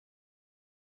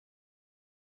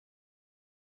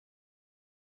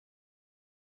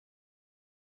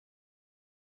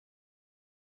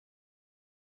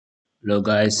Hello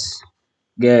guys,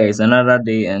 another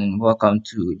day and welcome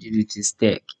to GDT's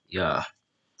Tech. Yeah,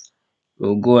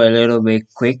 we'll go a little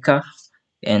bit quicker.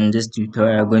 In this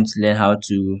tutorial, we're going to learn how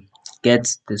to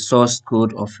get the source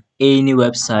code of any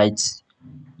website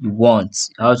you want.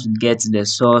 How to get the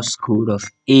source code of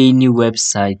any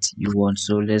website you want.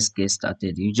 So let's get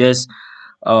started. You just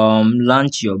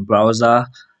launch your browser,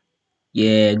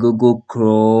 yeah, Google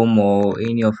Chrome or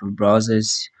any of your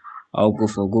browsers. I'll go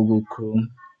for Google Chrome.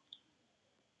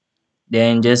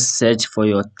 Then just search for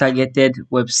your targeted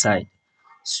website.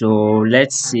 So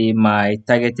let's say my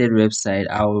targeted website,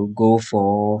 I will go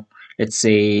for, let's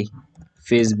say,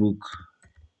 Facebook.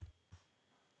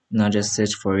 Now just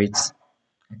search for it.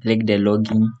 Click the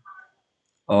login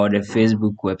or the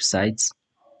Facebook website.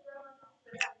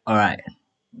 All right.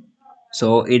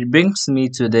 So it brings me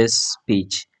to this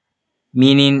page,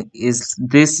 meaning is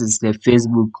this is the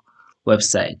Facebook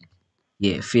website.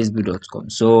 Yeah, facebook.com.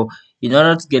 So in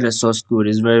order to get a source code,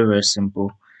 it's very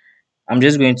simple. I'm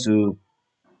just going to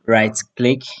right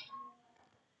click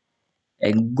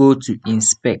and go to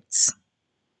inspect.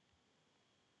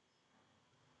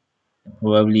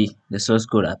 Probably the source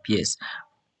code appears.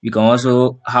 You can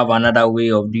also have another way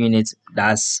of doing it.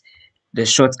 That's the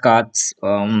shortcut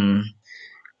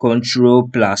control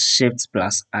plus shift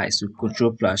plus I. So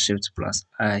control plus shift plus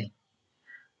I,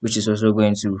 which is also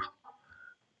going to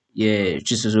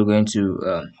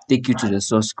take you to the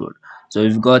source code. So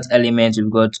we've got elements, we've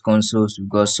got consoles, we've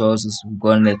got sources, we've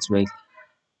got network.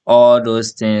 All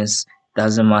those things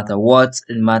doesn't matter. What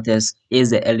it matters is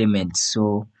the element.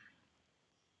 So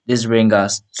this brings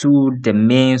us to the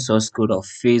main source code of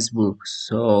Facebook.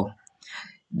 So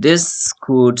this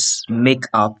codes make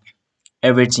up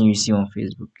everything you see on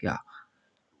Facebook. Yeah.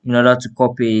 In order to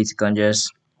copy it, you can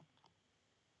just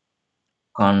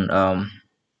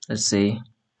let's say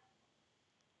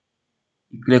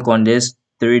you click on this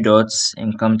three dots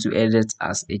and come to edit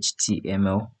as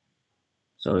HTML.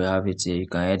 So we have it here. You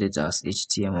can edit as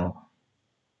HTML.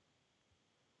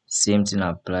 Same thing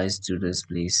applies to this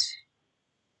place.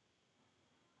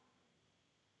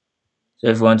 So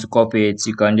if you want to copy it,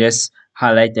 you can just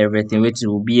highlight everything, which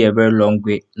will be a very long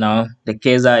way. Now the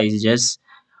cursor is just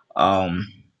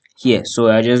here. So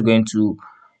I'm just going to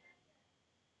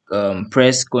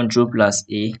press Ctrl plus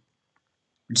A,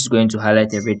 which is going to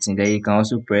highlight everything. Then you can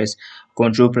also press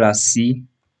Ctrl plus C,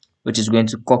 which is going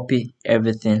to copy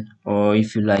everything. Or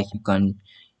if you like, you can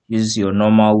use your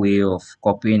normal way of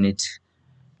copying it.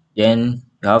 Then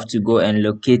you have to go and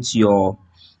locate your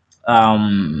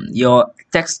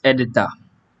text editor.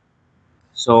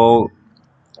 So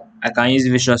I can use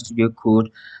Visual Studio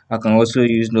Code. I can also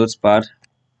use Notepad.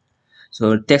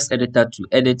 So text editor to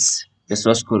edit the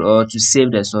source code or to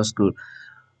save the source code.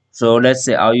 So let's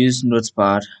say I'll use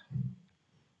Notepad.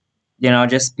 Then I'll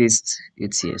just paste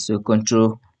it here. So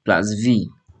Control plus V.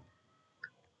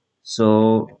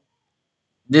 So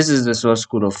this is the source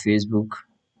code of Facebook.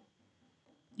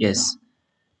 Yes.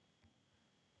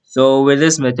 So with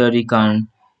this method, you can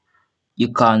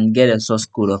get a source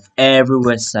code of every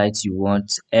website you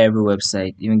want, every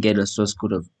website. Even get a source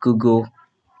code of Google.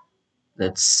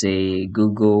 Let's say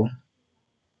Google.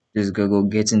 This is Google.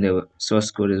 Getting the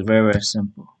source code is very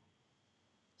simple.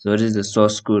 So this is the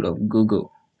source code of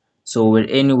Google. So with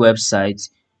any website,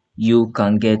 you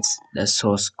can get the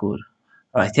source code.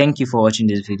 Alright, thank you for watching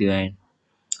this video, and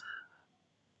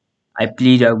I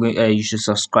plead you should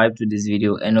subscribe to this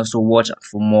video and also watch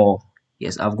for more.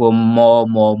 Yes, I've got more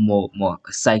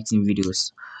exciting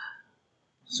videos.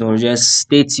 So just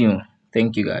stay tuned.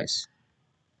 Thank you guys.